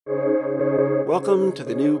Welcome to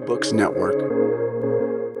the New Books Network.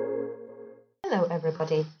 Hello,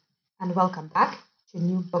 everybody, and welcome back to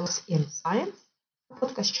New Books in Science, a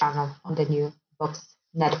podcast channel on the New Books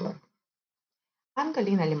Network. I'm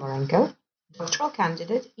Galina Limorenko, doctoral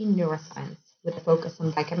candidate in neuroscience with a focus on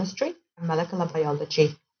biochemistry and molecular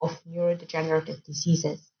biology of neurodegenerative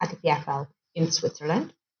diseases at the PFL in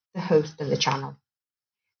Switzerland, the host of the channel.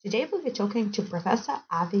 Today we'll be talking to Professor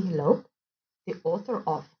Avi Loeb, the author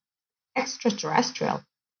of Extraterrestrial,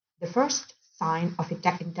 the first sign of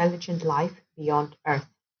intelligent life beyond Earth.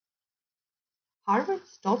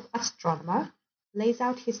 Harvard's top astronomer lays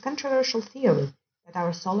out his controversial theory that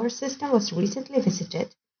our solar system was recently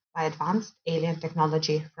visited by advanced alien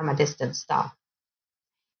technology from a distant star.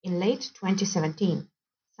 In late 2017,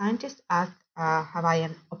 scientists at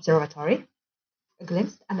Hawaiian Observatory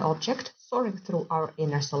glimpsed an object soaring through our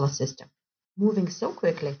inner solar system, moving so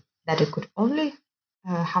quickly that it could only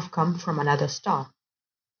have come from another star.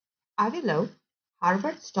 Avi Loeb,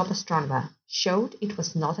 Harvard's top astronomer, showed it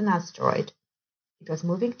was not an asteroid. It was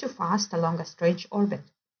moving too fast along a strange orbit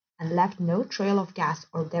and left no trail of gas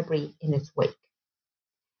or debris in its wake.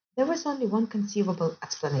 There was only one conceivable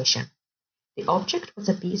explanation. The object was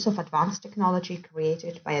a piece of advanced technology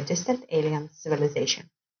created by a distant alien civilization.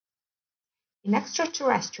 In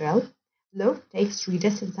Extraterrestrial, Loeb takes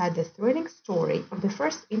readers inside the thrilling story of the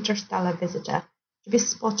first interstellar visitor to be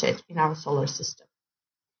spotted in our solar system.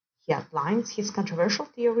 He outlines his controversial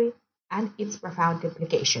theory and its profound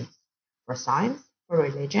implications for science, for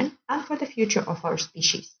religion, and for the future of our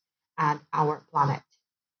species and our planet.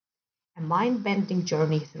 A mind-bending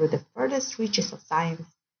journey through the furthest reaches of science,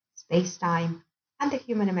 space-time, and the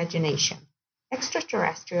human imagination,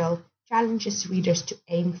 Extraterrestrial challenges readers to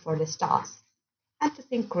aim for the stars and to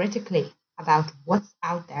think critically about what's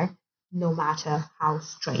out there, no matter how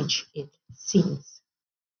strange it seems.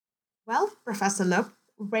 Well, Professor Loeb,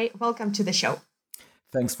 welcome to the show.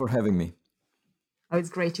 Thanks for having me. Oh, it's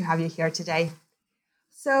great to have you here today.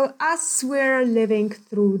 So, as we're living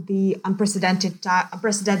through the unprecedented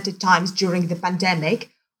times during the pandemic,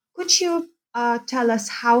 could you tell us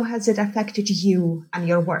how has it affected you and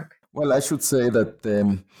your work? Well, I should say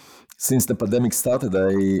that since the pandemic started,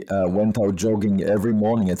 I went out jogging every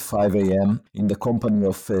morning at 5 a.m. in the company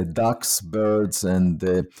of ducks, birds, and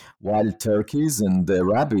wild turkeys and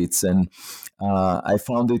rabbits. And I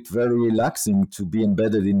found it very relaxing to be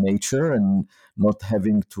embedded in nature and not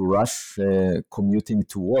having to rush commuting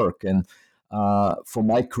to work. And for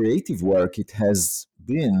my creative work, it has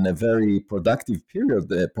been a very productive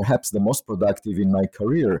period, perhaps the most productive in my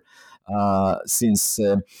career, since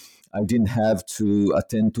I didn't have to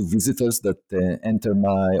attend to visitors that enter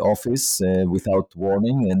my office without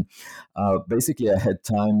warning. And basically, I had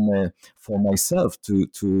time for myself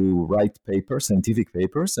to write papers, scientific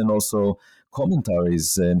papers, and also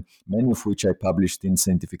commentaries, many of which I published in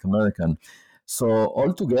Scientific American. So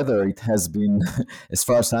altogether, it has been, as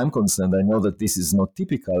far as I'm concerned, I know that this is not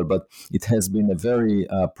typical, but it has been a very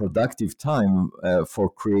productive time for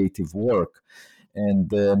creative work.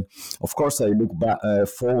 And of course, I look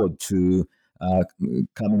forward to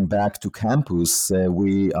coming back to campus.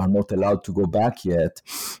 We are not allowed to go back yet,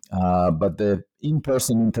 but the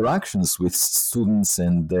in-person interactions with students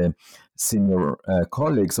and senior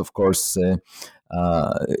colleagues, of course,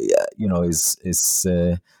 is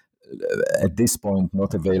at this point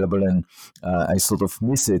not available, and I sort of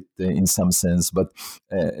miss it in some sense. But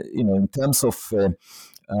in terms of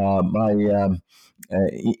my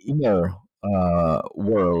inner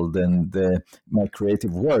world and my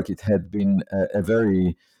creative work, it had been a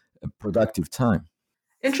very productive time.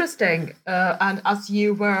 Interesting. And as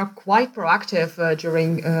you were quite proactive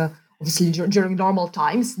during, obviously, during normal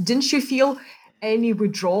times, didn't you feel any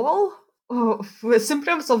withdrawal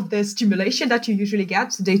symptoms of the stimulation that you usually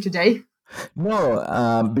get day to day?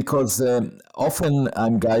 No, because often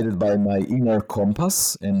I'm guided by my inner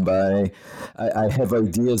compass, and I have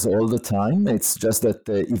ideas all the time. It's just that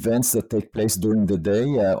events that take place during the day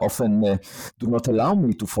often do not allow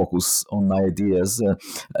me to focus on my ideas.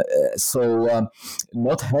 So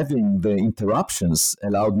not having the interruptions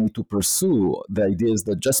allowed me to pursue the ideas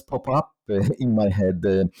that just pop up in my head.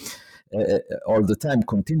 All the time,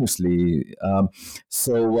 continuously.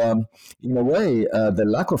 So, in a way, the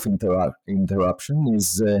lack of interruption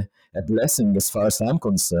is a blessing as far as I'm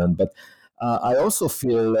concerned. But I also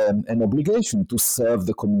feel an obligation to serve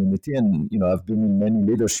the community, and I've been in many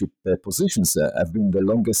leadership positions. I've been the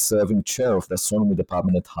longest-serving chair of the astronomy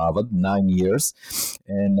department at Harvard, 9 years,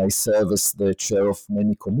 and I serve as the chair of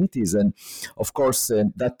many committees. And of course,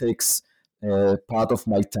 that takes part of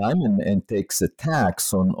my time and takes a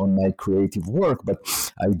tax on my creative work, but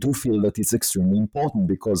I do feel that it's extremely important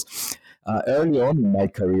because early on in my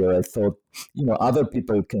career, I thought, other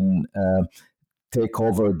people can take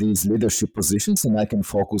over these leadership positions and I can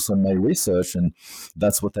focus on my research, and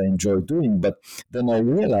that's what I enjoy doing. But then I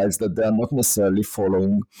realized that they are not necessarily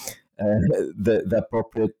following the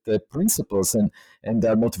appropriate principles, and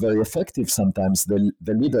they're not very effective sometimes, the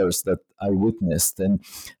leaders that I witnessed. And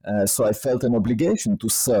so I felt an obligation to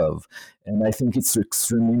serve. And I think it's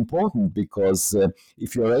extremely important because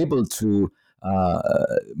if you're able to uh,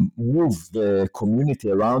 move the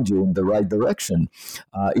community around you in the right direction,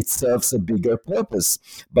 it serves a bigger purpose.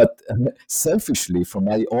 But selfishly, from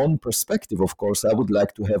my own perspective, of course, I would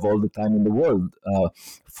like to have all the time in the world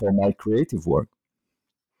for my creative work.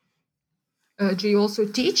 Do you also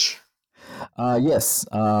teach? Yes,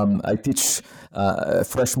 I teach a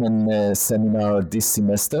freshman seminar this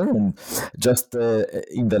semester, and just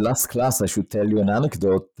in the last class, I should tell you an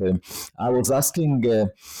anecdote. I was asking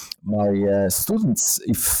my students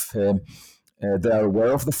if they are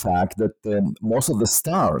aware of the fact that most of the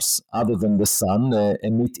stars, other than the sun,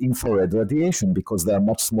 emit infrared radiation because they are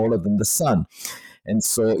much smaller than the sun. And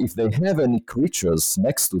so, if they have any creatures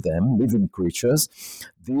next to them, living creatures,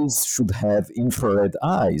 these should have infrared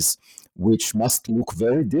eyes, which must look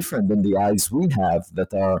very different than the eyes we have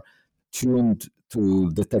that are tuned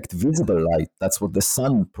to detect visible light. That's what the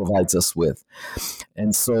sun provides us with.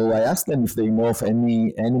 And so I asked them if they know of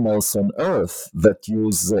any animals on Earth that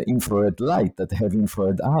use infrared light, that have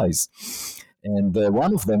infrared eyes. And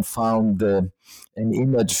one of them found an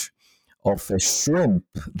image of a shrimp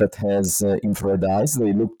that has infrared eyes.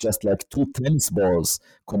 They look just like two tennis balls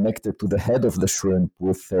connected to the head of the shrimp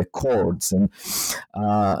with cords. And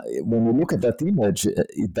when you look at that image,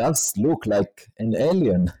 it does look like an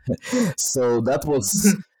alien. So that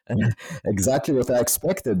was exactly what I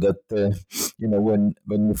expected. That when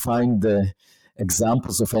you find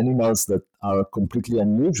examples of animals that are completely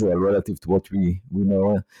unusual relative to what we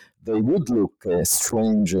know, they would look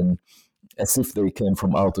strange and as if they came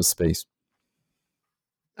from outer space.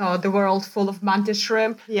 Oh, the world full of mantis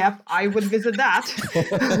shrimp. Yep, I would visit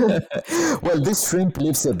that. Well, this shrimp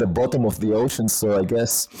lives at the bottom of the ocean, so I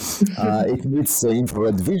guess it needs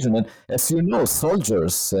infrared vision. And as you know,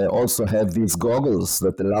 soldiers also have these goggles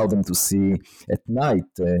that allow them to see at night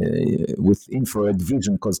with infrared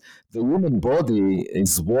vision, because the human body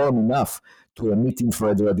is warm enough to emit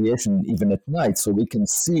infrared radiation even at night, so we can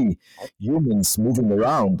see humans moving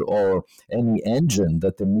around, or any engine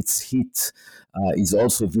that emits heat is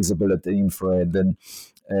also visible at the infrared. And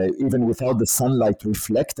even without the sunlight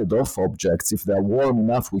reflected off objects, if they're warm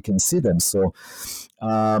enough, we can see them. So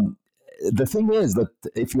the thing is that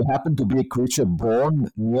if you happen to be a creature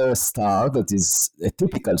born near a star that is a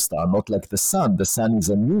typical star, not like the sun is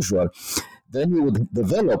unusual, then you would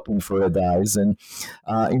develop infrared eyes. And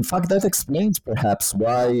in fact, that explains perhaps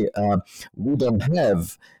why we don't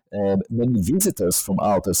have many visitors from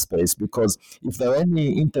outer space, because if there are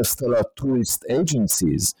any interstellar tourist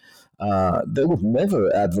agencies, they would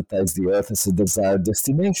never advertise the Earth as a desired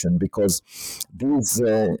destination, because these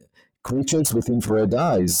creatures with infrared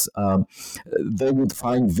eyes, they would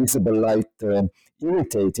find visible light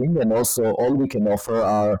irritating, and also all we can offer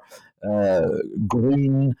are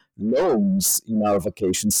green lawns in our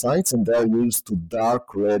vacation sites, and they're used to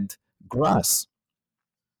dark red grass.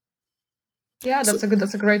 Yeah, that's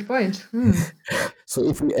a great point. So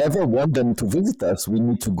if we ever want them to visit us, we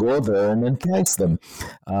need to go there and entice them.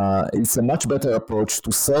 It's a much better approach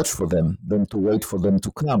to search for them than to wait for them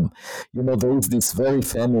to come. There is this very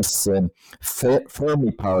famous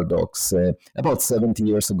Fermi paradox. About 70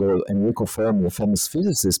 years ago, Enrico Fermi, a famous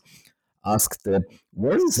physicist, asked,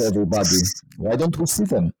 where is everybody? Why don't we see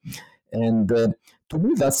them? And to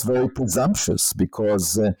me, that's very presumptuous,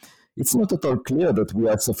 because it's not at all clear that we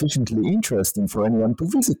are sufficiently interesting for anyone to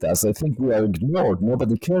visit us. I think we are ignored.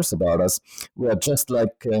 Nobody cares about us. We are just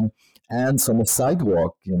like ants on a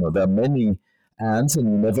sidewalk. There are many ants, and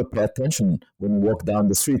you never pay attention when you walk down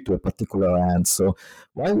the street to a particular ant. So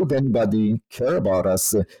why would anybody care about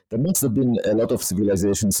us? There must have been a lot of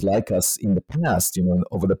civilizations like us in the past,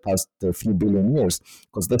 over the past few billion years,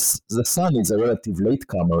 because the sun is a relative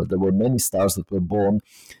latecomer. There were many stars that were born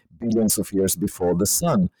billions of years before the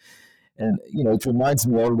sun. And, it reminds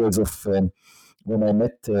me always of when I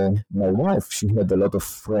met my wife. She had a lot of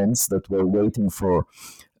friends that were waiting for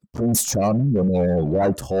Prince Charming on a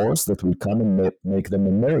white horse that will come and make them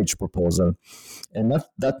a marriage proposal. And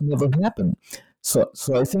that never happened. So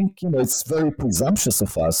I think, it's very presumptuous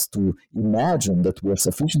of us to imagine that we're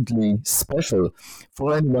sufficiently special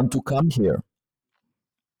for anyone to come here.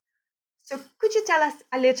 So could you tell us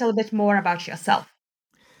a little bit more about yourself?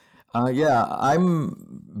 Yeah,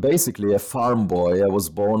 I'm basically a farm boy. I was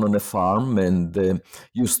born on a farm and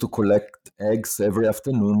used to collect eggs every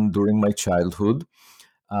afternoon during my childhood.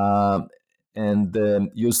 Uh, and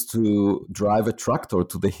used to drive a tractor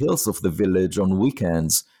to the hills of the village on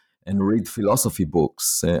weekends and read philosophy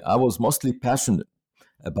books. I was mostly passionate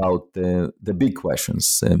about the big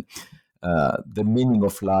questions, the meaning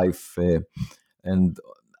of life, and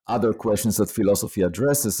other questions that philosophy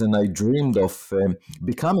addresses. And I dreamed of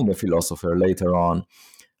becoming a philosopher later on.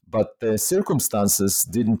 But the circumstances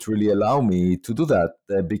didn't really allow me to do that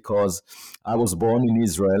because I was born in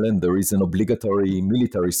Israel and there is an obligatory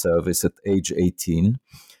military service at age 18.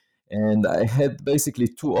 And I had basically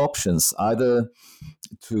two options: either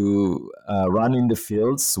to run in the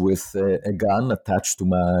fields with a gun attached to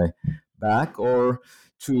my back, or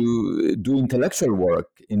to do intellectual work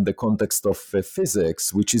in the context of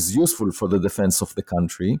physics, which is useful for the defense of the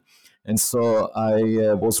country. And so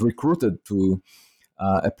I was recruited to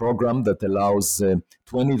a program that allows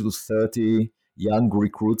 20 to 30 young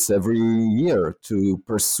recruits every year to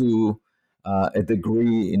pursue a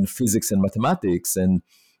degree in physics and mathematics and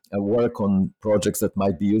work on projects that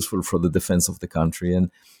might be useful for the defense of the country.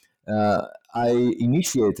 And I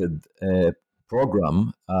initiated a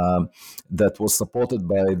program that was supported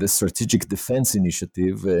by the Strategic Defense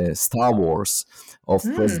Initiative, Star Wars, of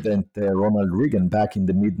President Ronald Reagan back in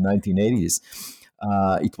the mid 1980s.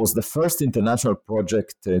 It was the first international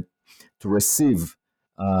project to receive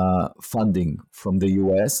funding from the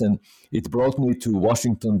US, and it brought me to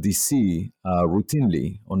Washington, D.C.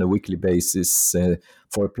 Routinely on a weekly basis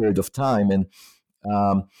for a period of time. And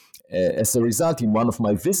as a result, in one of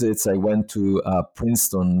my visits, I went to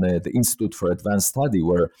Princeton, the Institute for Advanced Study,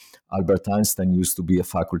 where Albert Einstein used to be a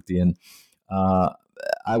faculty. And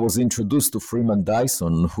I was introduced to Freeman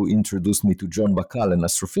Dyson, who introduced me to John Bacall, an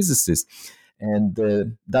astrophysicist. And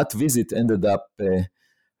that visit ended up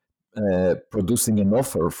producing an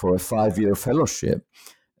offer for a 5-year fellowship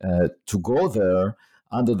to go there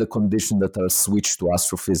under the condition that I'll switch to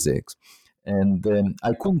astrophysics. And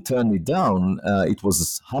I couldn't turn it down. It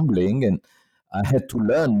was humbling, and I had to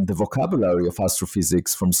learn the vocabulary of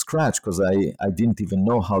astrophysics from scratch because I didn't even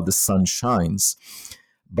know how the sun shines.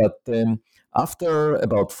 But after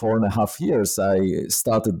about 4.5 years, I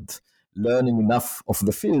started learning enough of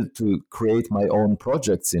the field to create my own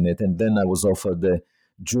projects in it. And then I was offered the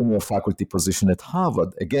junior faculty position at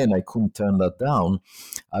Harvard. Again, I couldn't turn that down.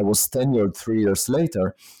 I was tenured 3 years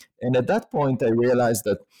later. And at that point, I realized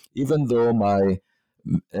that even though my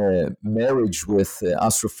marriage with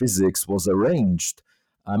astrophysics was arranged,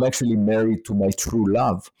 I'm actually married to my true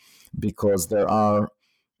love, because there are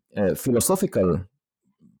philosophical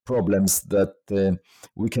problems that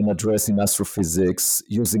we can address in astrophysics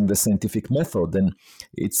using the scientific method. And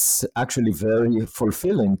it's actually very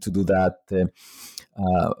fulfilling to do that.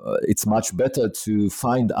 It's much better to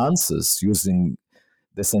find answers using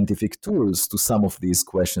the scientific tools to some of these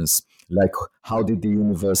questions, like how did the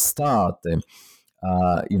universe start?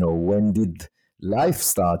 When did life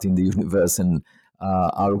start in the universe? And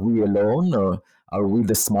are we alone, or are we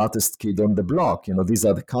the smartest kid on the block? These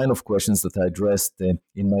are the kind of questions that I addressed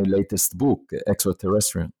in my latest book,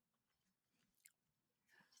 Extraterrestrial.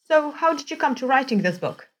 So how did you come to writing this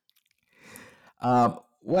book?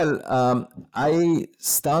 I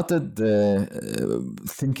started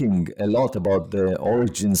thinking a lot about the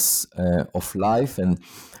origins of life and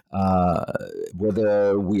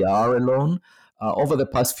whether we are alone. Over the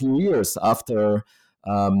past few years, after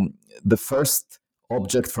the first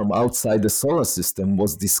object from outside the solar system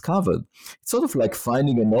was discovered, it's sort of like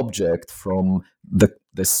finding an object from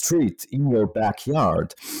the street in your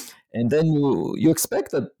backyard. And then you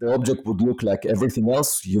expect that the object would look like everything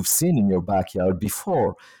else you've seen in your backyard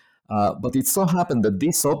before. But it so happened that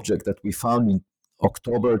this object that we found in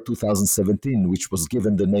October 2017, which was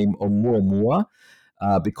given the name Oumuamua,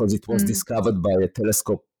 because it was discovered by a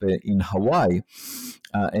telescope in Hawaii,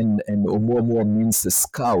 and Oumuamua means a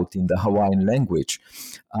scout in the Hawaiian language.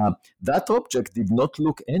 That object did not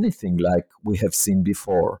look anything like we have seen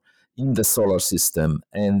before in the solar system.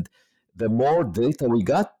 And the more data we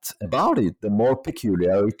got about it, the more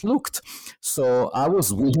peculiar it looked. So I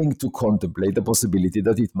was willing to contemplate the possibility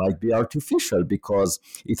that it might be artificial, because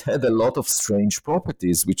it had a lot of strange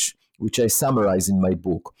properties, which I summarize in my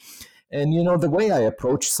book. And, the way I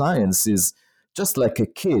approach science is just like a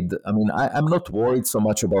kid. I mean, I'm not worried so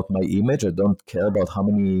much about my image. I don't care about how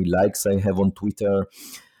many likes I have on Twitter.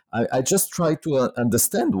 I just try to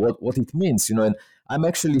understand what it means, and I'm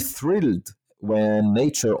actually thrilled when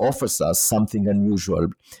nature offers us something unusual.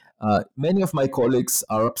 Many of my colleagues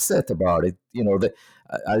are upset about it.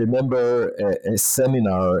 I remember a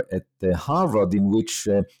seminar at Harvard in which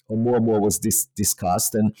Oumuamua was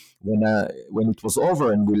discussed, and when it was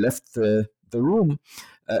over and we left the room,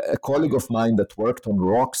 a colleague of mine that worked on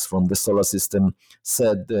rocks from the solar system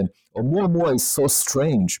said, Oumuamua is so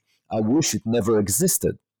strange, I wish it never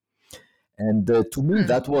existed. And to me,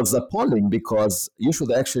 that was appalling, because you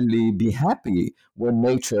should actually be happy when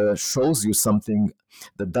nature shows you something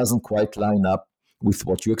that doesn't quite line up with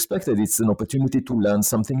what you expected. It's an opportunity to learn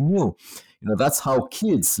something new. That's how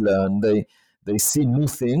kids learn. They see new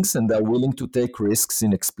things and they're willing to take risks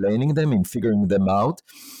in explaining them, in figuring them out.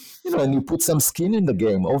 And you put some skin in the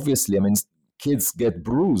game, obviously. I mean, kids get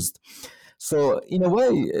bruised. So, in a way,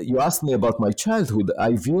 you asked me about my childhood.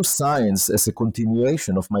 I view science as a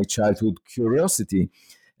continuation of my childhood curiosity.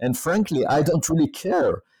 And frankly, I don't really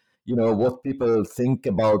care, what people think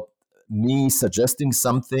about me suggesting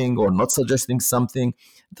something or not suggesting something.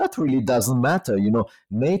 That really doesn't matter.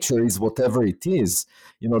 Nature is whatever it is.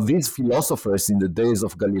 These philosophers in the days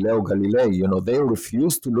of Galileo Galilei, they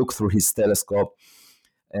refused to look through his telescope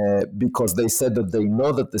because they said that they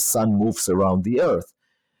know that the sun moves around the earth.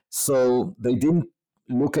 So they didn't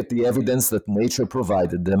look at the evidence that nature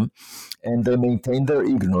provided them, and they maintained their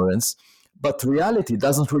ignorance. But reality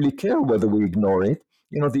doesn't really care whether we ignore it.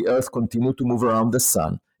 The earth continued to move around the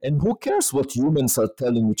sun. And who cares what humans are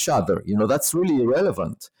telling each other? That's really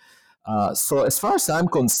irrelevant. So as far as I'm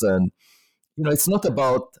concerned, it's not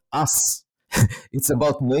about us. It's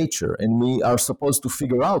about nature, and we are supposed to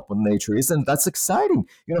figure out what nature is, and that's exciting.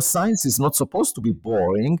 Science is not supposed to be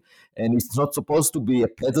boring, and it's not supposed to be a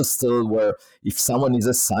pedestal where if someone is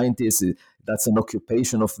a scientist, that's an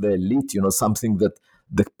occupation of the elite, something that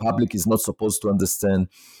the public is not supposed to understand.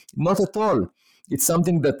 Not at all. It's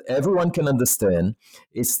something that everyone can understand.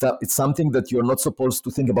 It's something that you're not supposed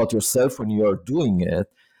to think about yourself when you're doing it.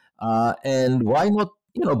 And why not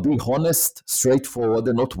be honest, straightforward,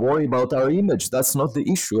 and not worry about our image? That's not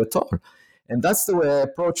the issue at all. And that's the way I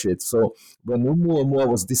approach it. So when Oumuamua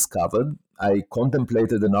was discovered, I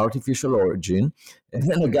contemplated an artificial origin, and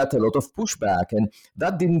then I got a lot of pushback. And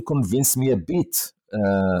that didn't convince me a bit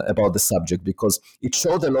about the subject, because it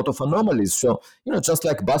showed a lot of anomalies. So, just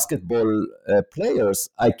like basketball players,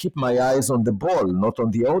 I keep my eyes on the ball, not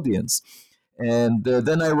on the audience. And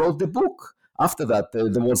then I wrote the book. After that,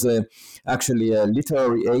 there was actually a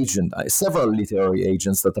literary agent, several literary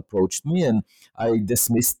agents that approached me, and I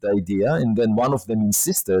dismissed the idea. And then one of them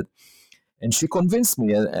insisted, and she convinced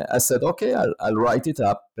me. And I said, okay, I'll write it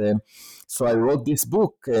up. So I wrote this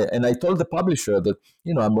book, and I told the publisher that,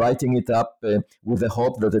 I'm writing it up with the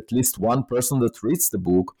hope that at least one person that reads the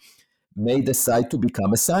book may decide to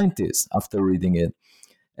become a scientist after reading it.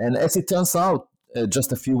 And as it turns out,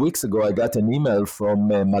 just a few weeks ago, I got an email from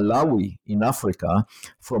Malawi in Africa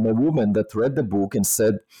from a woman that read the book and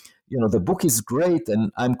said, the book is great,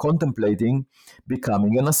 and I'm contemplating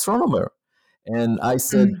becoming an astronomer. And I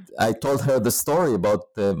said, I told her the story about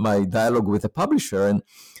my dialogue with the publisher, and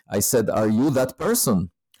I said, are you that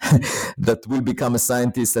person that will become a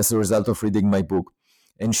scientist as a result of reading my book?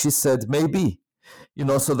 And she said, maybe.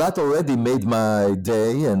 So that already made my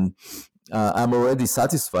day, and I'm already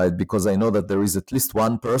satisfied, because I know that there is at least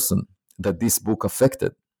one person that this book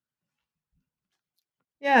affected.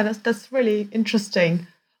 Yeah, that's really interesting.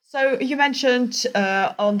 So you mentioned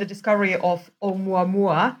on the discovery of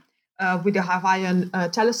Oumuamua with the Hawaiian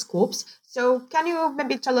telescopes. So can you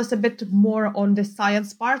maybe tell us a bit more on the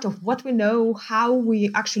science part of what we know, how we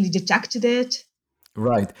actually detected it?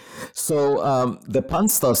 Right. So the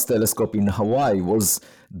Pan-STARRS telescope in Hawaii was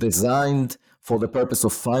designed for the purpose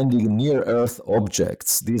of finding near-Earth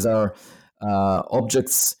objects. These are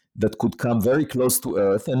objects that could come very close to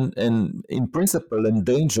Earth and in principle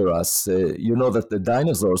endanger us. You know that the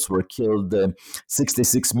dinosaurs were killed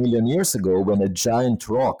 66 million years ago when a giant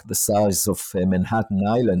rock the size of Manhattan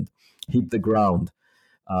Island hit the ground.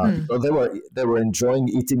 So they were enjoying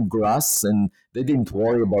eating grass, and they didn't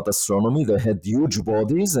worry about astronomy. They had huge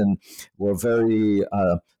bodies and were very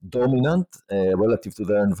dominant relative to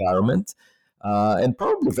their environment, and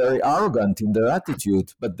probably very arrogant in their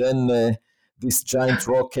attitude. But then this giant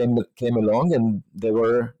rock came along, and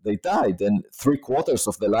they died, and 3/4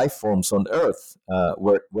 of the life forms on Earth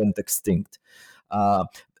went extinct.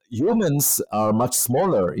 Humans are much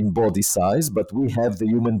smaller in body size, but we have the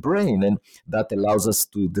human brain, and that allows us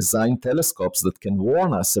to design telescopes that can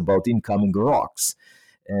warn us about incoming rocks.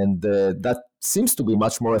 And that seems to be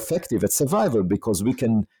much more effective at survival, because we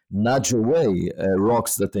can nudge away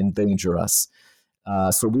rocks that endanger us.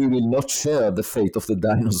 So we will not share the fate of the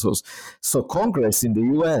dinosaurs. So Congress in the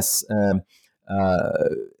US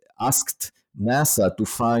asked NASA to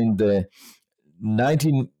find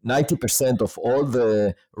 90% of all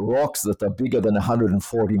the rocks that are bigger than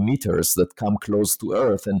 140 meters that come close to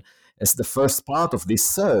Earth. And as the first part of this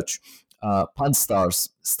search, pan-stars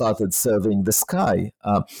started surveying the sky.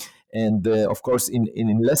 And of course,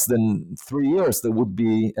 in less than 3 years, there would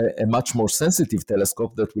be a much more sensitive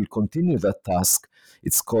telescope that will continue that task.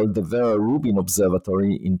 It's called the Vera Rubin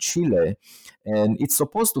Observatory in Chile, and it's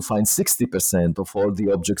supposed to find 60% of all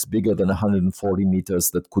the objects bigger than 140 meters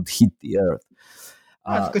that could hit the Earth.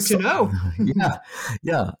 That's good to know.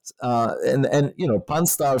 Yeah. And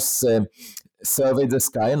pan-stars surveyed the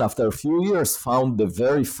sky, and after a few years found the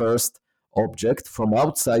very first object from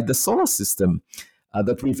outside the solar system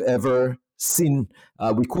that we've ever seen.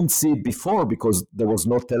 We couldn't see it before because there was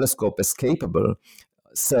no telescope as capable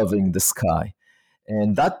surveying the sky.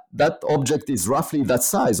 And that object is roughly that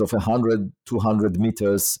size of 100, 200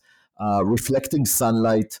 meters, reflecting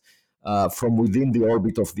sunlight from within the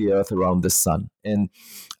orbit of the Earth around the sun. And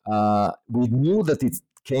we knew that it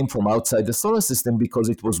came from outside the solar system because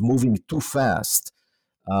it was moving too fast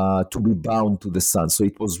to be bound to the sun. So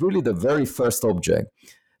it was really the very first object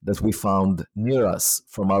that we found near us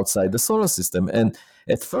from outside the solar system. And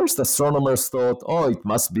at first, astronomers thought, it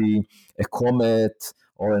must be a comet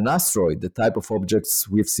or an asteroid, the type of objects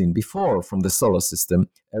we've seen before from the solar system,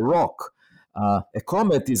 a rock. A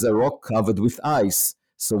comet is a rock covered with ice.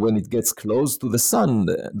 So when it gets close to the sun,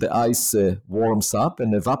 the ice warms up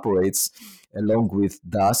and evaporates along with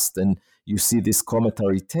dust, and you see this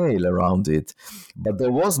cometary tail around it. But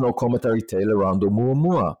there was no cometary tail around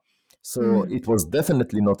Oumuamua. So it was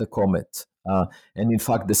definitely not a comet. And in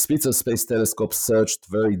fact, the Spitzer Space Telescope searched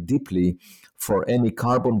very deeply for any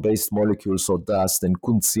carbon-based molecules or dust and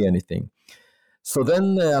couldn't see anything. So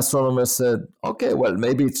then astronomers said, okay, well,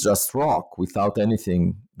 maybe it's just rock without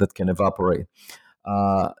anything that can evaporate.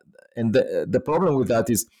 And the problem with that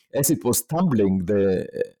is, as it was tumbling, the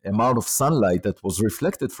amount of sunlight that was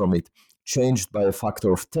reflected from it changed by a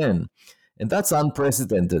factor of 10. And that's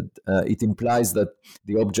unprecedented. It implies that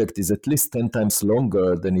the object is at least 10 times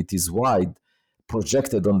longer than it is wide,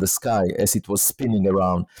 projected on the sky as it was spinning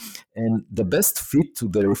around. And the best fit to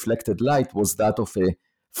the reflected light was that of a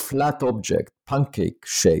flat object,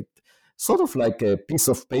 pancake-shaped, sort of like a piece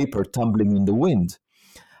of paper tumbling in the wind.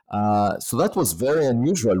 So that was very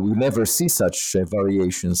unusual. We never see such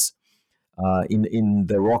variations in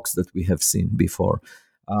the rocks that we have seen before.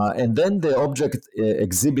 And then the object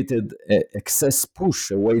exhibited excess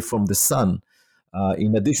push away from the sun.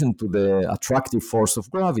 In addition to the attractive force of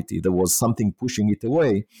gravity, there was something pushing it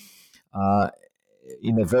away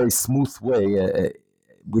in a very smooth way,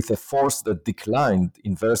 with a force that declined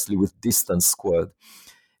inversely with distance squared.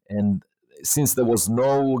 And since there was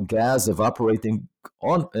no gas evaporating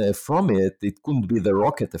from it, it couldn't be the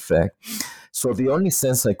rocket effect. So the only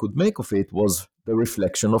sense I could make of it was the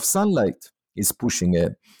reflection of sunlight is pushing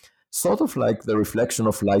it, sort of like the reflection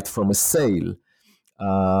of light from a sail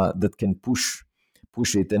that can push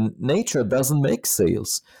it. And nature doesn't make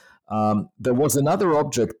sails. There was another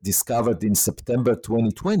object discovered in September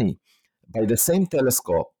 2020 by the same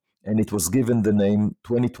telescope, and it was given the name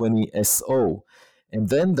 2020 SO. And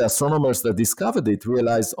then the astronomers that discovered it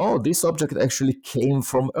realized, this object actually came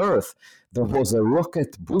from Earth. There was a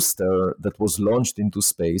rocket booster that was launched into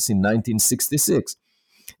space in 1966.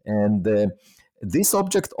 And this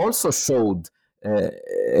object also showed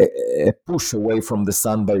a push away from the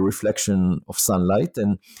sun by reflection of sunlight,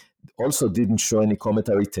 and also didn't show any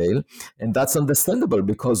cometary tail. And that's understandable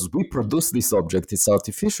because we produced this object, it's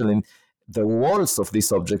artificial, and the walls of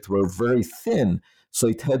this object were very thin. So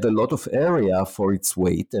it had a lot of area for its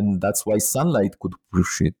weight, and that's why sunlight could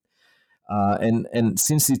push it. And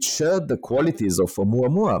since it shared the qualities of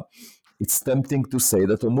Oumuamua, it's tempting to say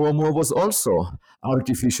that Oumuamua was also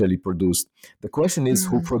artificially produced. The question is,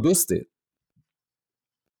 who produced it?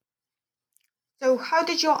 So how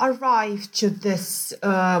did you arrive to this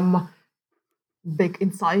big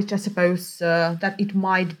insight, I suppose, that it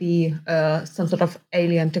might be some sort of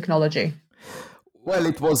alien technology? Well,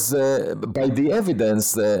 it was by the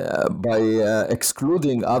evidence, by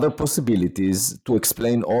excluding other possibilities to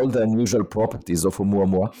explain all the unusual properties of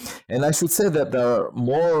Oumuamua. And I should say that there are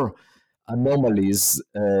more anomalies.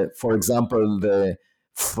 For example, the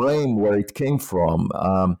frame where it came from.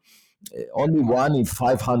 Only 1 in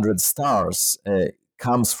 500 stars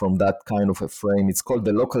comes from that kind of a frame. It's called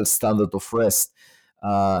the local standard of rest.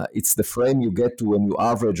 It's the frame you get to when you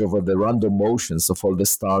average over the random motions of all the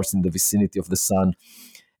stars in the vicinity of the sun.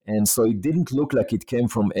 And so it didn't look like it came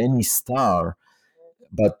from any star,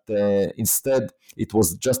 but instead it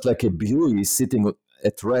was just like a buoy sitting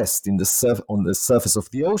at rest on the surface of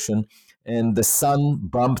the ocean, and the sun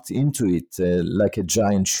bumped into it like a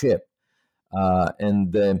giant ship.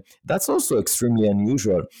 And that's also extremely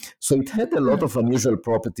unusual. So it had a lot of unusual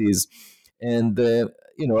properties. And,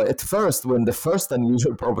 at first, when the first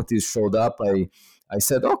unusual properties showed up, I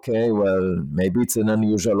said, okay, well, maybe it's an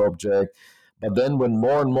unusual object. But then when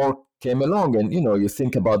more and more came along, and, you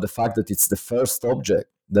think about the fact that it's the first object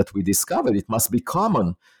that we discovered, it must be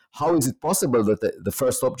common. How is it possible that the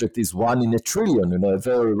first object is 1 in a trillion, a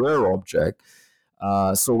very rare object?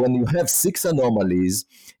 So when you have 6 anomalies,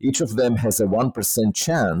 each of them has a 1%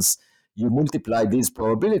 chance. You multiply these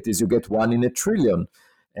probabilities, you get 1 in a trillion.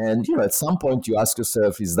 And at some point you ask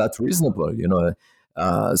yourself, is that reasonable?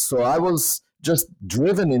 So I was just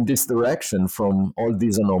driven in this direction from all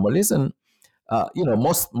these anomalies, and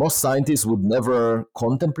most scientists would never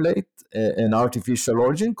contemplate an artificial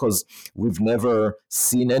origin because we've never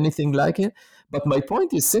seen anything like it. But my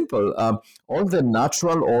point is simple. All the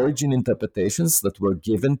natural origin interpretations that were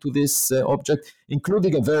given to this object,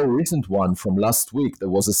 including a very recent one from last week, there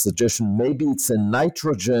was a suggestion maybe it's a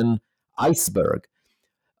nitrogen iceberg,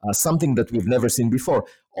 something that we've never seen before.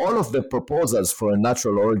 All of the proposals for a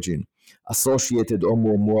natural origin associated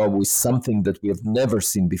Oumuamua with something that we have never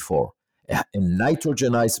seen before. A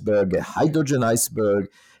nitrogen iceberg, a hydrogen iceberg,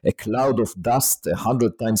 a cloud of dust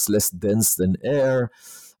 100 times less dense than air,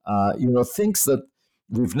 things that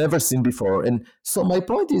we've never seen before. And so my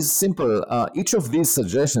point is simple. Each of these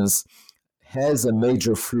suggestions has a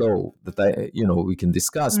major flaw that we can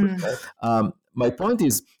discuss. But, my point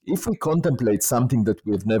is, if we contemplate something that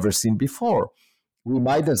we've never seen before, we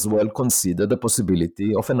might as well consider the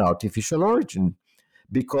possibility of an artificial origin.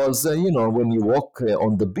 Because, when you walk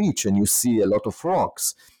on the beach and you see a lot of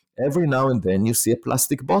rocks, every now and then you see a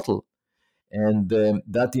plastic bottle. And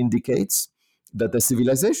that indicates that the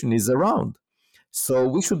civilization is around. So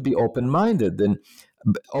we should be open-minded. And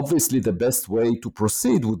obviously the best way to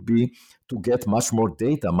proceed would be to get much more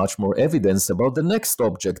data, much more evidence about the next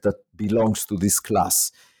object that belongs to this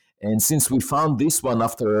class. And since we found this one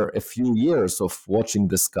after a few years of watching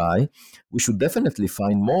the sky, we should definitely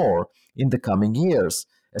find more in the coming years,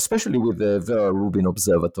 especially with the Vera Rubin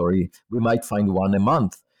Observatory. We might find one a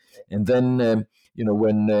month. And then,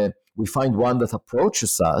 when we find one that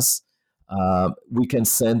approaches us, we can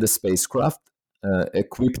send a spacecraft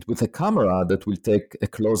equipped with a camera that will take a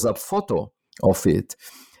close-up photo of it.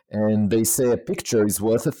 And they say a picture is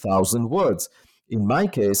worth 1,000 words. In my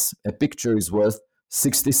case, a picture is worth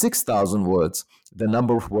 66,000 words, the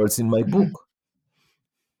number of words in my book.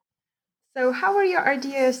 So how were your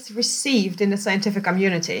ideas received in the scientific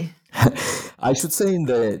community? I should say in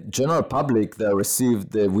the general public, they are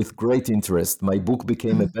received with great interest. My book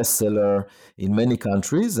became a bestseller in many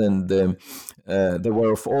countries, and there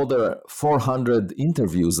were of all the 400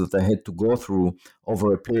 interviews that I had to go through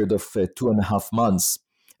over a period of 2.5 months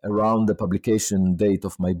around the publication date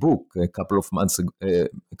of my book a couple of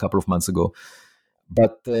months ago.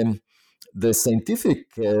 But the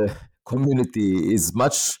scientific community is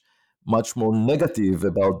much more negative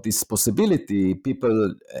about this possibility.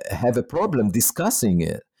 People have a problem discussing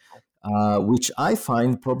it, which I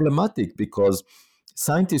find problematic because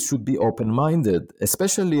scientists should be open-minded,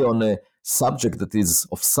 especially on a subject that is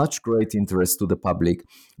of such great interest to the public,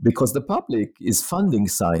 because the public is funding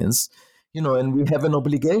science, and we have an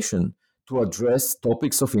obligation to address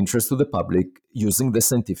topics of interest to the public using the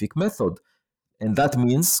scientific method. And that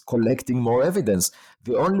means collecting more evidence.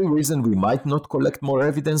 The only reason we might not collect more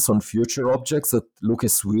evidence on future objects that look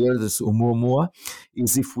as weird as Oumuamua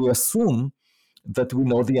is if we assume that we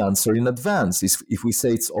know the answer in advance. If we say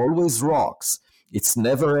it's always rocks, it's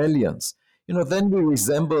never aliens, then we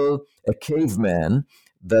resemble a caveman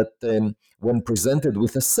that when presented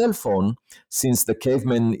with a cell phone, since the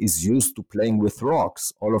caveman is used to playing with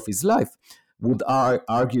rocks all of his life, would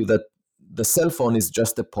argue that the cell phone is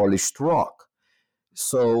just a polished rock.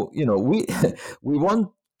 So, we we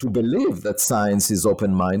want to believe that science is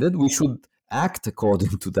open-minded. We should act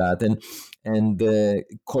according to that and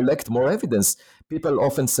collect more evidence. People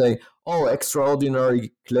often say, "Oh,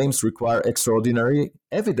 extraordinary claims require extraordinary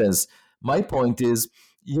evidence." My point is,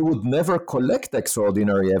 you would never collect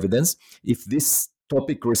extraordinary evidence if this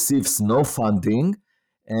topic receives no funding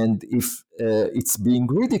and if it's being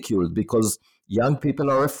ridiculed, because young people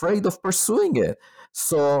are afraid of pursuing it.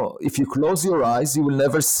 So if you close your eyes, you will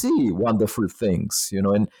never see wonderful things,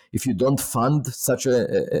 and if you don't fund such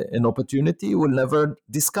an opportunity, you will never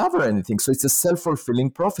discover anything. So it's a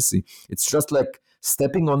self-fulfilling prophecy. It's just like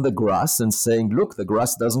stepping on the grass and saying, look, the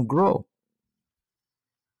grass doesn't grow.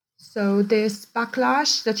 So this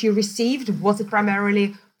backlash that you received, was it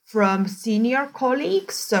primarily from senior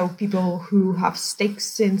colleagues, so people who have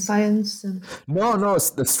stakes in science? No, no.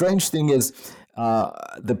 The strange thing is,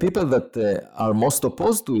 the people that are most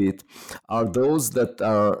opposed to it are those that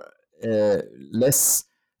are less,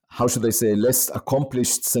 how should I say, less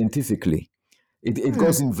accomplished scientifically. It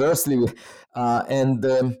goes inversely.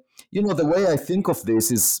 The way I think of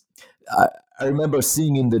this is, I remember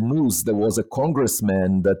seeing in the news there was a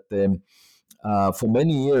congressman that for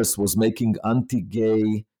many years was making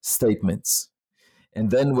anti-gay statements. And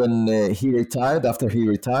then when after he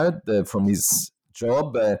retired from his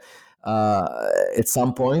job, at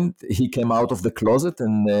some point he came out of the closet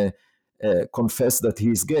and confessed that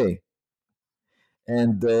he's gay.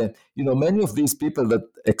 And many of these people that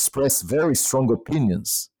express very strong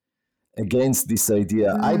opinions against this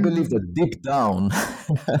idea, I believe that deep down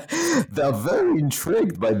they are very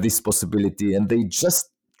intrigued by this possibility, and they just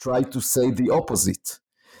try to say the opposite.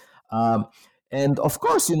 And of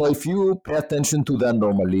course, if you pay attention to the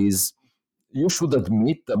anomalies, you should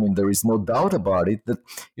admit, there is no doubt about it, that,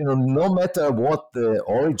 no matter what the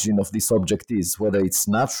origin of this object is, whether it's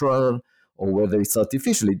natural or whether it's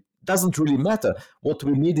artificial, it doesn't really matter. What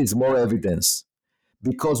we need is more evidence,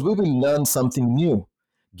 because we will learn something new.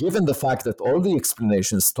 Given the fact that all the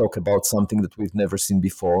explanations talk about something that we've never seen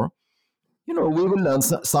before, we will learn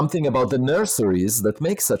something about the nurseries that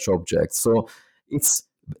make such objects. So it's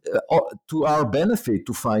to our benefit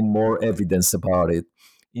to find more evidence about it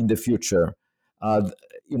in the future.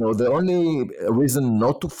 The only reason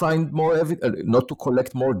not to find more not to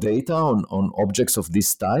collect more data on objects of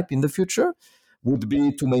this type in the future would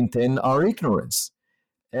be to maintain our ignorance.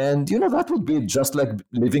 And, that would be just like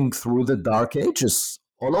living through the Dark Ages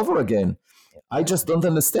all over again. I just don't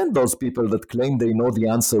understand those people that claim they know the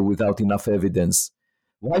answer without enough evidence.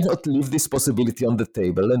 Why not leave this possibility on the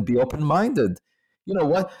table and be open-minded?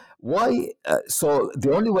 Why? So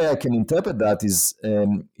the only way I can interpret that is,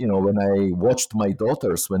 when I watched my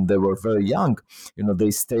daughters when they were very young,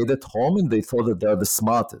 they stayed at home and they thought that they're the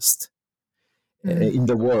smartest in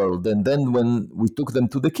the world. And then when we took them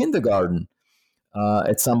to the kindergarten,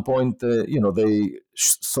 at some point, they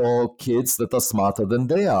saw kids that are smarter than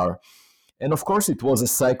they are. And of course, it was a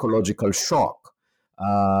psychological shock.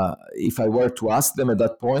 If I were to ask them at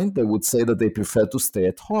that point, they would say that they prefer to stay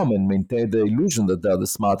at home and maintain the illusion that they're the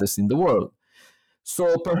smartest in the world.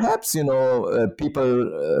 So perhaps,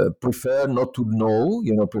 people prefer not to know,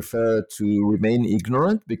 prefer to remain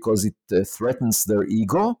ignorant because it threatens their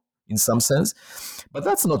ego in some sense. But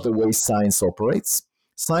that's not the way science operates.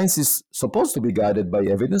 Science is supposed to be guided by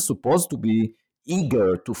evidence, supposed to be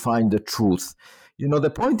eager to find the truth. The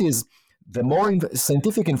point is, the more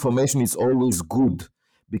scientific information is always good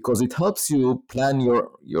because it helps you plan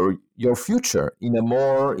your future in a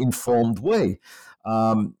more informed way.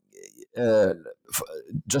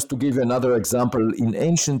 Just to give you another example, in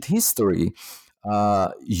ancient history,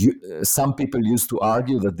 some people used to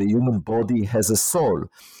argue that the human body has a soul,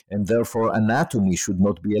 and therefore anatomy should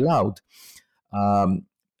not be allowed.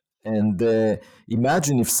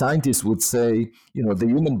 Imagine if scientists would say, the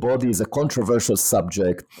human body is a controversial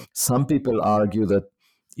subject. Some people argue that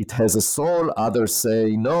it has a soul. Others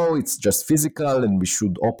say, no, it's just physical and we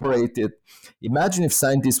should operate it. Imagine if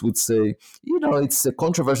scientists would say, it's a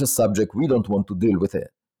controversial subject. We don't want to deal with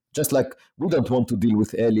it. Just like we don't want to deal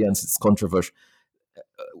with aliens. It's controversial.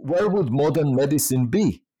 Where would modern medicine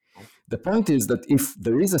be? The point is that if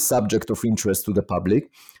there is a subject of interest to the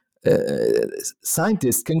public,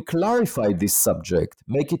 scientists can clarify this subject,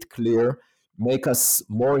 make it clear, make us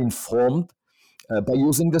more informed by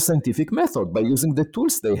using the scientific method, by using the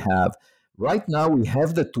tools they have. Right now, we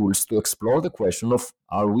have the tools to explore the question of,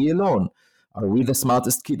 are we alone? Are we the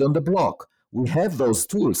smartest kid on the block? We have those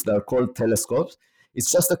tools. They're called telescopes.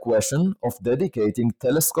 It's just a question of dedicating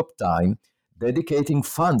telescope time, dedicating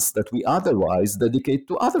funds that we otherwise dedicate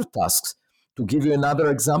to other tasks. To give you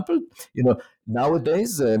another example,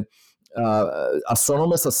 nowadays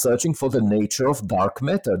astronomers are searching for the nature of dark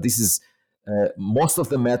matter. This is most of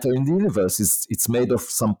the matter in the universe. It's made of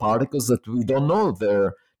some particles that we don't know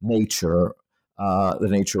their nature, the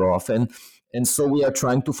nature of, and so we are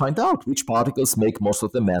trying to find out which particles make most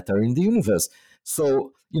of the matter in the universe.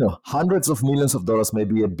 So hundreds of millions of dollars,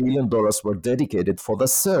 maybe $1 billion, were dedicated for the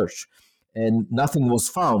search, and nothing was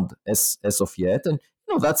found as of yet. And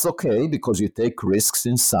that's okay because you take risks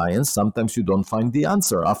in science. Sometimes you don't find the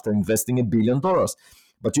answer after investing $1 billion.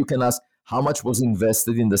 But you can ask, how much was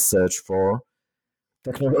invested in the search for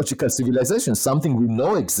technological civilization, something we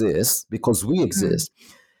know exists because we exist.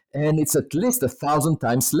 And it's at least 1,000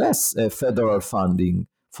 times less federal funding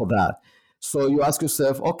for that. So you ask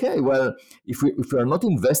yourself, okay, well, if we are not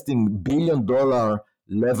investing $1 billion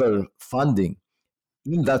level funding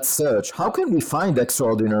in that search, how can we find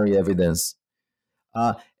extraordinary evidence?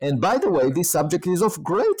 And by the way, this subject is of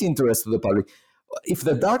great interest to the public. If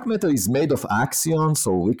the dark matter is made of axions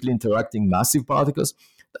or weakly interacting massive particles,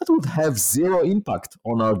 that would have zero impact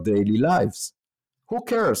on our daily lives. Who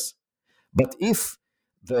cares? But if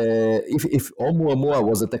Oumuamua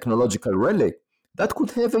was a technological relic, that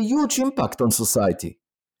could have a huge impact on society.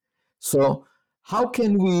 So how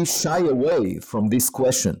can we shy away from this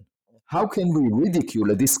question? How can we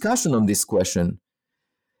ridicule a discussion on this question?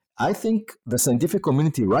 I think the scientific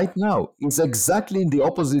community right now is exactly in the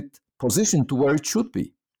opposite position to where it should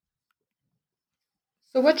be.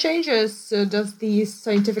 So what changes does the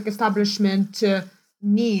scientific establishment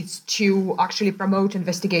need to actually promote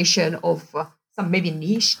investigation of some maybe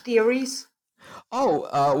niche theories?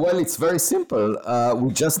 Well, it's very simple.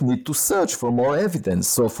 We just need to search for more evidence.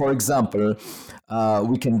 So, for example,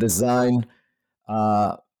 we can design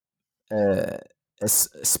a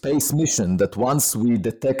space mission that once we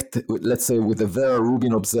detect, let's say with the Vera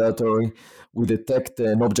Rubin Observatory, we detect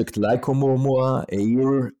an object like Oumuamua a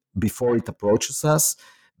year before it approaches us,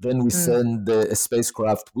 then we send a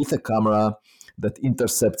spacecraft with a camera that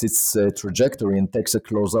intercepts its trajectory and takes a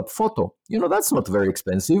close-up photo. That's not very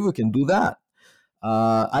expensive. We can do that.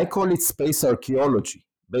 I call it space archaeology,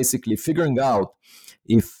 basically figuring out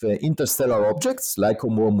if interstellar objects like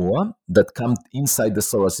Oumuamua that come inside the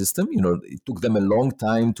solar system, it took them a long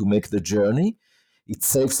time to make the journey. It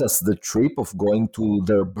saves us the trip of going to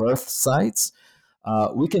their birth sites.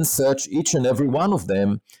 We can search each and every one of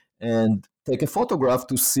them and take a photograph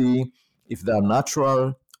to see if they are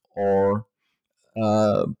natural or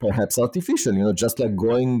perhaps artificial, just like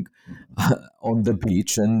going on the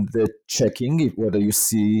beach and checking whether you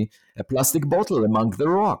see a plastic bottle among the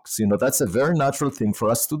rocks. That's a very natural thing for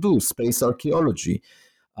us to do, space archaeology.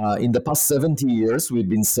 In the past 70 years, we've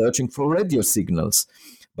been searching for radio signals,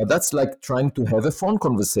 but that's like trying to have a phone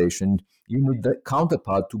conversation. You need the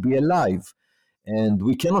counterpart to be alive. And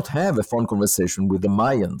we cannot have a phone conversation with the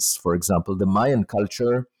Mayans, for example. The Mayan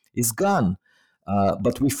culture is gone.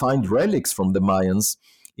 But we find relics from the Mayans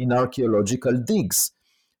in archaeological digs.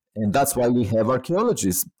 And that's why we have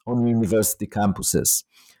archaeologists on university campuses.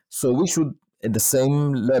 So we should, at the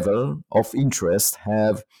same level of interest,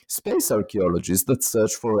 have space archaeologists that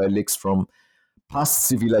search for relics from past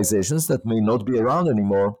civilizations that may not be around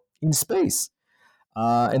anymore in space.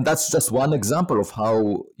 And that's just one example of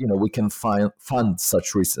how we can fund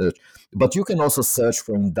such research. But you can also search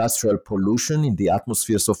for industrial pollution in the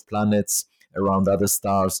atmospheres of planets around other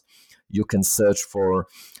stars. You can search for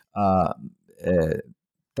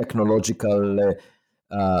technological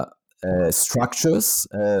structures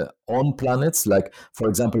on planets. Like, for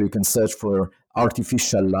example, you can search for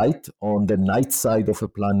artificial light on the night side of a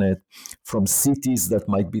planet from cities that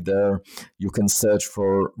might be there. You can search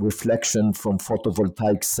for reflection from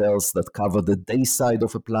photovoltaic cells that cover the day side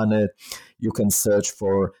of a planet. You can search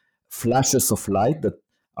for flashes of light that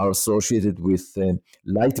are associated with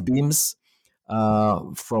light beams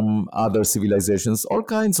from other civilizations, all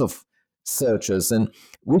kinds of searches. And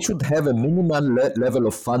we should have a minimal level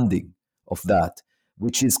of funding of that,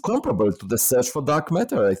 which is comparable to the search for dark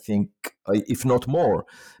matter, I think, if not more,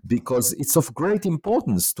 because it's of great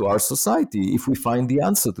importance to our society if we find the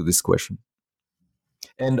answer to this question.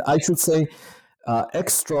 And I should say,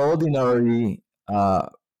 extraordinary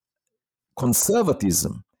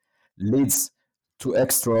conservatism leads to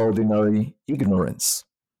extraordinary ignorance.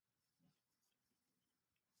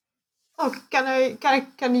 Oh,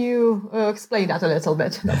 can you explain that a little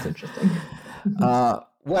bit? That's interesting.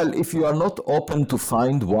 Well, if you are not open to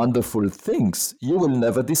find wonderful things, you will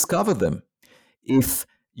never discover them. If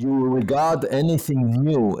you regard anything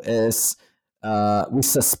new as with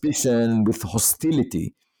suspicion, with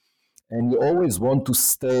hostility, and you always want to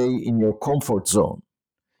stay in your comfort zone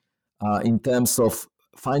in terms of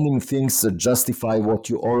finding things that justify what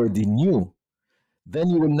you already knew, then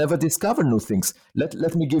you will never discover new things.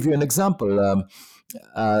 Let me give you an example.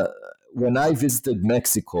 When I visited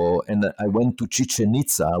Mexico and I went to Chichen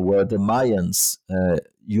Itza, where the Mayans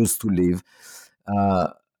used to live,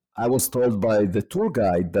 I was told by the tour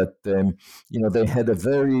guide that they had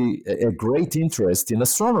a great interest in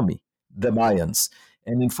astronomy, the Mayans.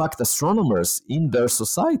 And in fact, astronomers in their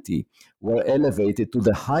society were elevated to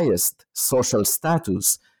the highest social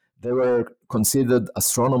status. They were considered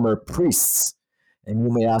astronomer priests. And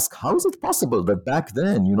you may ask, how is it possible that back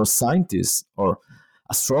then, scientists or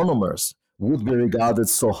astronomers would be regarded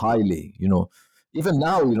so highly? Even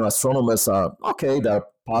now, astronomers are, okay, they're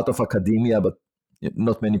part of academia, but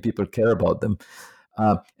not many people care about them.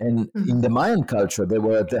 And in the Mayan culture, they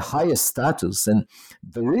were at the highest status. And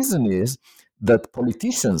the reason is that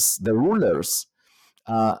politicians, the rulers,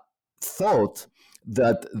 thought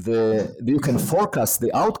that you can forecast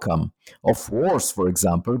the outcome of wars, for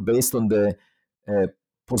example, based on the uh,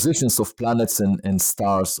 positions of planets and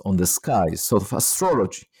stars on the sky, sort of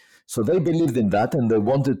astrology. So they believed in that, and they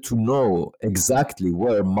wanted to know exactly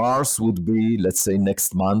where Mars would be, let's say,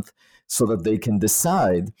 next month, so that they can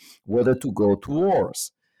decide whether to go to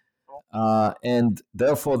wars. And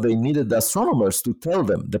therefore, they needed astronomers to tell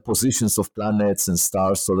them the positions of planets and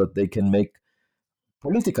stars so that they can make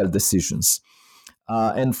political decisions.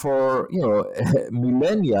 And for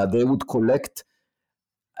millennia, they would collect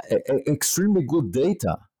extremely good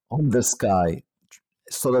data on the sky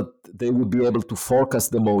so that they would be able to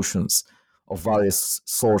forecast the motions of various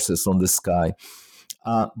sources on the sky.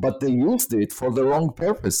 But they used it for the wrong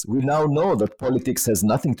purpose. We now know that politics has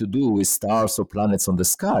nothing to do with stars or planets on the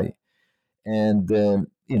sky. And,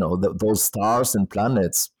 those stars and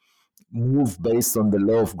planets move based on the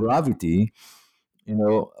law of gravity,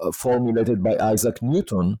 formulated by Isaac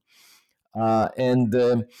Newton. And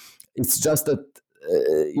it's just that,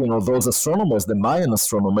 those astronomers, the Mayan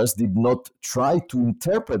astronomers, did not try to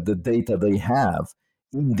interpret the data they have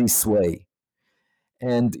in this way.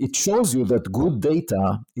 And it shows you that good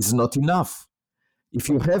data is not enough. If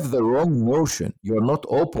you have the wrong notion, you're not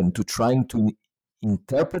open to trying to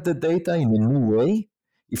interpret the data in a new way.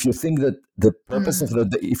 If you think that the purpose of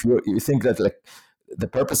if you think that like the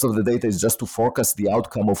purpose of the data is just to forecast the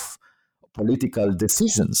outcome of political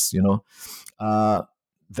decisions,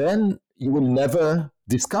 then you will never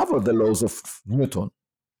discover the laws of Newton.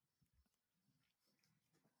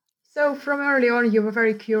 So from early on, you were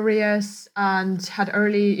very curious and had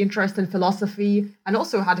early interest in philosophy, and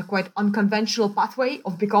also had a quite unconventional pathway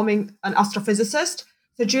of becoming an astrophysicist.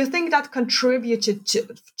 So do you think that contributed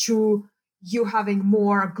to you having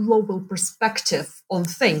more global perspective on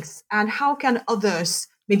things? And how can others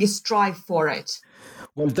maybe strive for it?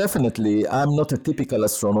 Well, definitely. I'm not a typical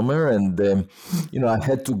astronomer, and I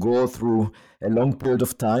had to go through a long period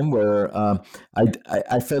of time where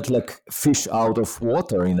I felt like fish out of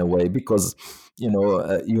water in a way, because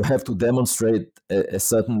you have to demonstrate a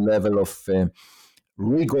certain level of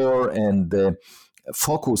rigor and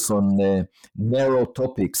focus on narrow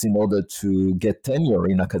topics in order to get tenure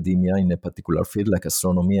in academia in a particular field like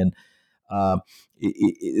astronomy. And of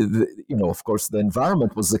course, the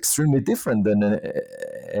environment was extremely different than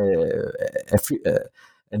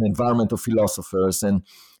an environment of philosophers. And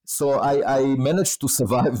so I managed to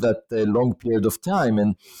survive that long period of time.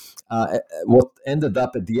 And what ended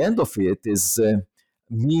up at the end of it is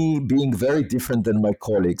me being very different than my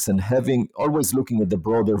colleagues and having always looking at the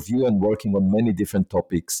broader view and working on many different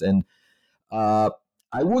topics. And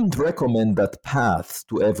I wouldn't recommend that path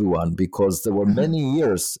to everyone, because there were many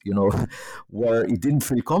years, where it didn't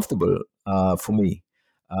feel comfortable for me.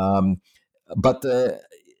 But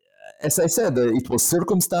as I said, it was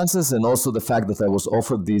circumstances and also the fact that I was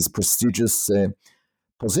offered these prestigious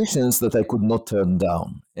positions that I could not turn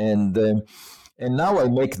down. And now I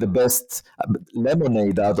make the best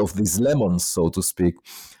lemonade out of these lemons, so to speak.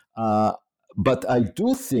 But I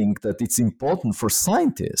do think that it's important for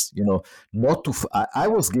scientists, not to. I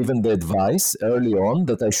was given the advice early on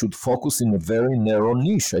that I should focus in a very narrow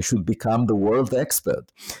niche. I should become the world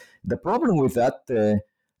expert. The problem with that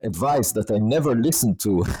advice that I never listened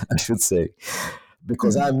to, I should say,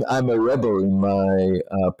 because I'm a rebel in my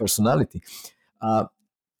personality.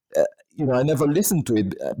 I never listened to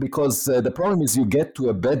it because the problem is you get to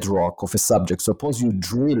a bedrock of a subject. Suppose you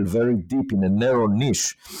drill very deep in a narrow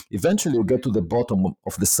niche, eventually you get to the bottom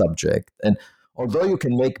of the subject. And although you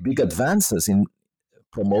can make big advances in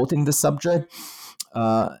promoting the subject,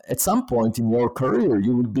 at some point in your career,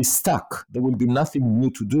 you will be stuck. There will be nothing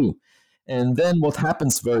new to do. And then what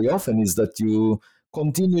happens very often is that you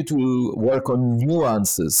continue to work on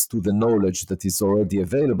nuances to the knowledge that is already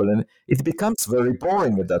available, and it becomes very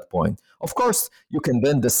boring at that point. Of course, you can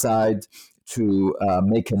then decide to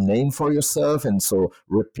make a name for yourself, and so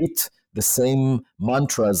repeat the same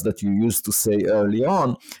mantras that you used to say early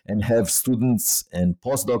on, and have students and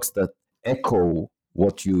postdocs that echo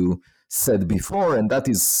what you said before, and that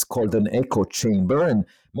is called an echo chamber. And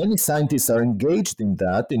many scientists are engaged in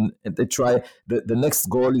that, and they try. The next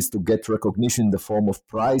goal is to get recognition in the form of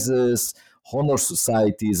prizes, honor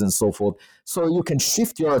societies, and so forth. So you can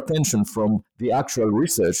shift your attention from the actual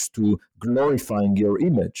research to glorifying your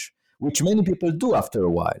image, which many people do after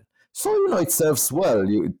a while. So it serves well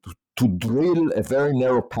to drill a very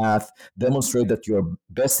narrow path, demonstrate that you're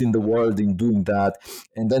best in the world in doing that,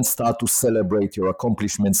 and then start to celebrate your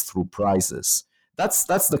accomplishments through prizes.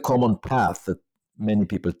 That's the common path that many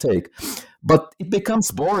people take. But it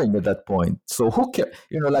becomes boring at that point. So who cares?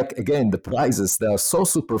 Like, again, the prizes, they are so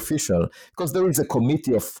superficial because there is a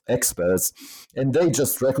committee of experts and they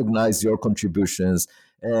just recognize your contributions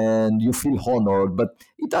and you feel honored, but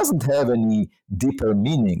it doesn't have any deeper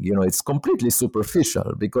meaning. It's completely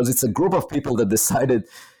superficial because it's a group of people that decided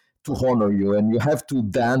to honor you, and you have to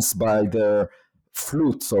dance by their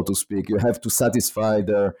flute, so to speak. You have to satisfy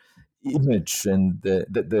their image and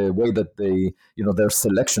the way that they, their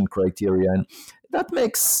selection criteria. And that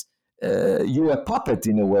makes you a puppet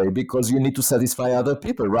in a way because you need to satisfy other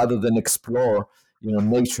people rather than explore,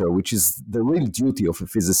 nature, which is the real duty of a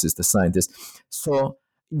physicist, a scientist. So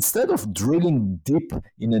instead of drilling deep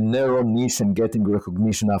in a narrow niche and getting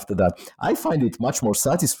recognition after that, I find it much more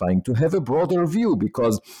satisfying to have a broader view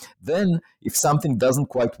because then if something doesn't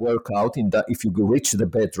quite work out, if you reach the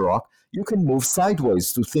bedrock, you can move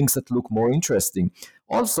sideways to things that look more interesting.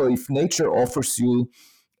 Also, if nature offers you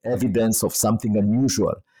evidence of something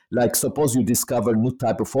unusual, like suppose you discover a new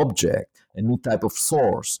type of object, a new type of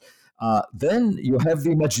source, then you have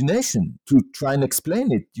the imagination to try and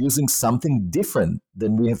explain it using something different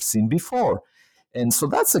than we have seen before. And so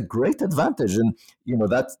that's a great advantage. And,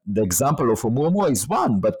 that the example of Oumuamua is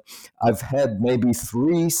one, but I've had maybe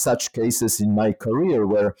 3 such cases in my career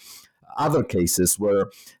where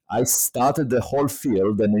I started the whole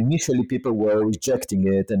field and initially people were rejecting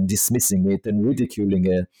it and dismissing it and ridiculing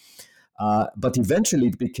it. But eventually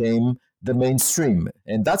it became the mainstream.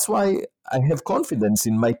 And that's why I have confidence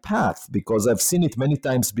in my path, because I've seen it many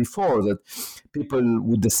times before that people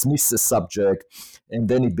would dismiss a subject and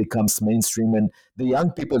then it becomes mainstream. And the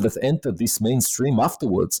young people that enter this mainstream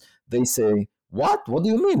afterwards, they say, what? What do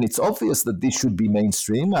you mean? It's obvious that this should be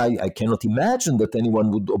mainstream. I cannot imagine that anyone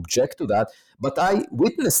would object to that. But I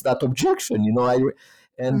witnessed that objection,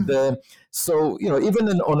 So,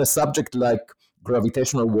 even on a subject like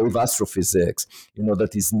gravitational wave astrophysics,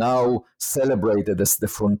 that is now celebrated as the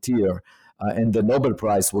frontier, and the Nobel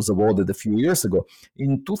Prize was awarded a few years ago.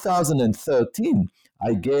 In 2013,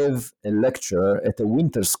 I gave a lecture at a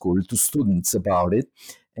winter school to students about it.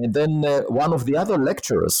 And then one of the other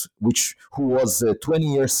lecturers, who was 20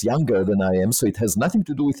 years younger than I am, so it has nothing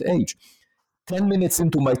to do with age, 10 minutes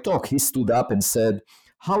into my talk, he stood up and said,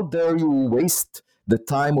 how dare you waste the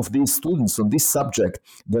time of these students on this subject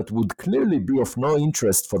that would clearly be of no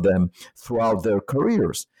interest for them throughout their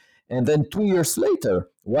careers. And then 2 years later,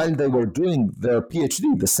 while they were doing their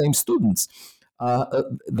PhD, the same students,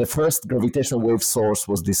 the first gravitational wave source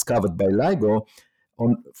was discovered by LIGO,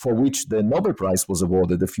 for which the Nobel Prize was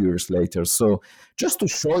awarded a few years later. So just to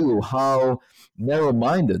show you how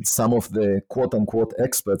narrow-minded some of the quote-unquote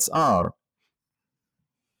experts are.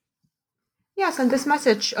 Yes, and this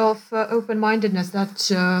message of open-mindedness that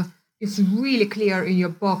is really clear in your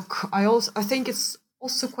book. I think it's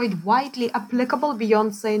also quite widely applicable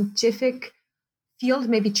beyond scientific field,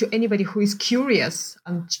 maybe to anybody who is curious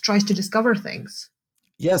and tries to discover things.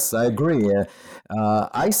 Yes, I agree.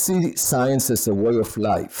 I see science as a way of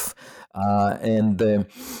life. And the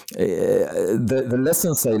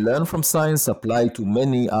lessons I learn from science apply to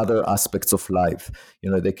many other aspects of life.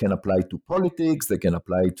 They can apply to politics, they can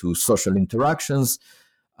apply to social interactions.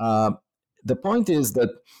 The point is that,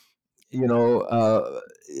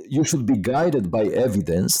 you should be guided by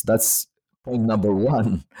evidence. That's point number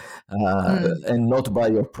one, and not by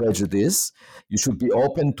your prejudice. You should be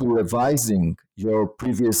open to revising your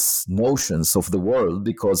previous notions of the world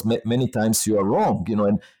because many times you are wrong,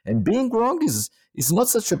 and being wrong is not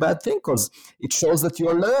such a bad thing because it shows that you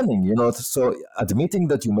are learning, So admitting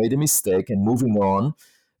that you made a mistake and moving on,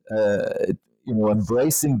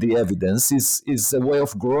 embracing the evidence is a way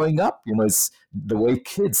of growing up. It's the way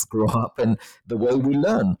kids grow up and the way we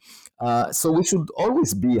learn. So we should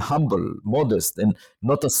always be humble, modest, and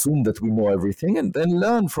not assume that we know everything, and then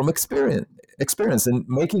learn from experience. And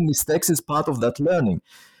making mistakes is part of that learning.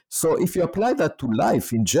 So if you apply that to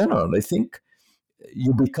life in general, I think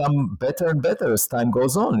you become better and better as time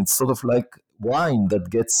goes on. It's sort of like wine that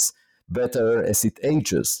gets better as it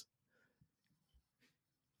ages.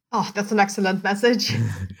 Oh, that's an excellent message.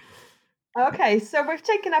 Okay, so we've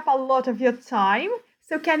taken up a lot of your time.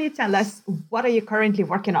 So can you tell us, what are you currently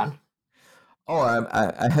working on? Oh,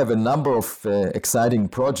 I have a number of exciting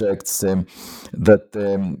projects I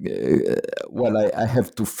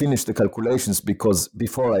have to finish the calculations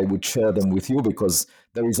before I would share them with you, because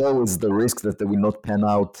there is always the risk that they will not pan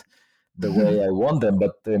out the way I want them.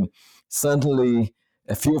 But certainly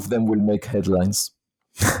a few of them will make headlines.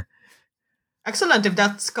 Excellent. If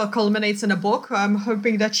that culminates in a book, I'm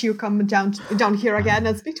hoping that you come down here again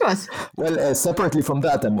and speak to us. Well, separately from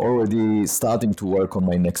that, I'm already starting to work on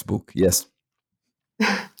my next book. Yes.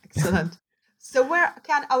 Excellent. So where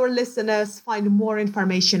can our listeners find more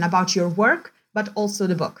information about your work, but also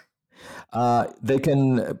the book? They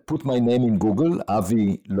can put my name in Google,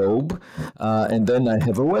 Avi Loeb, and then I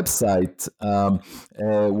have a website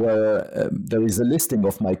where there is a listing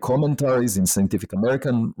of my commentaries in Scientific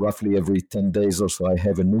American. Roughly every 10 days or so, I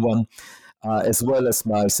have a new one, as well as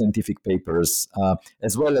my scientific papers,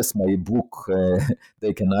 as well as my book.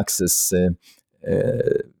 They can access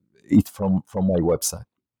it from my website.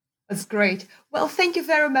 That's great. Well, thank you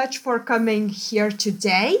very much for coming here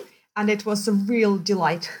today, and it was a real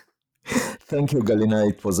delight. Thank you, Galina.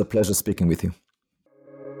 It was a pleasure speaking with you.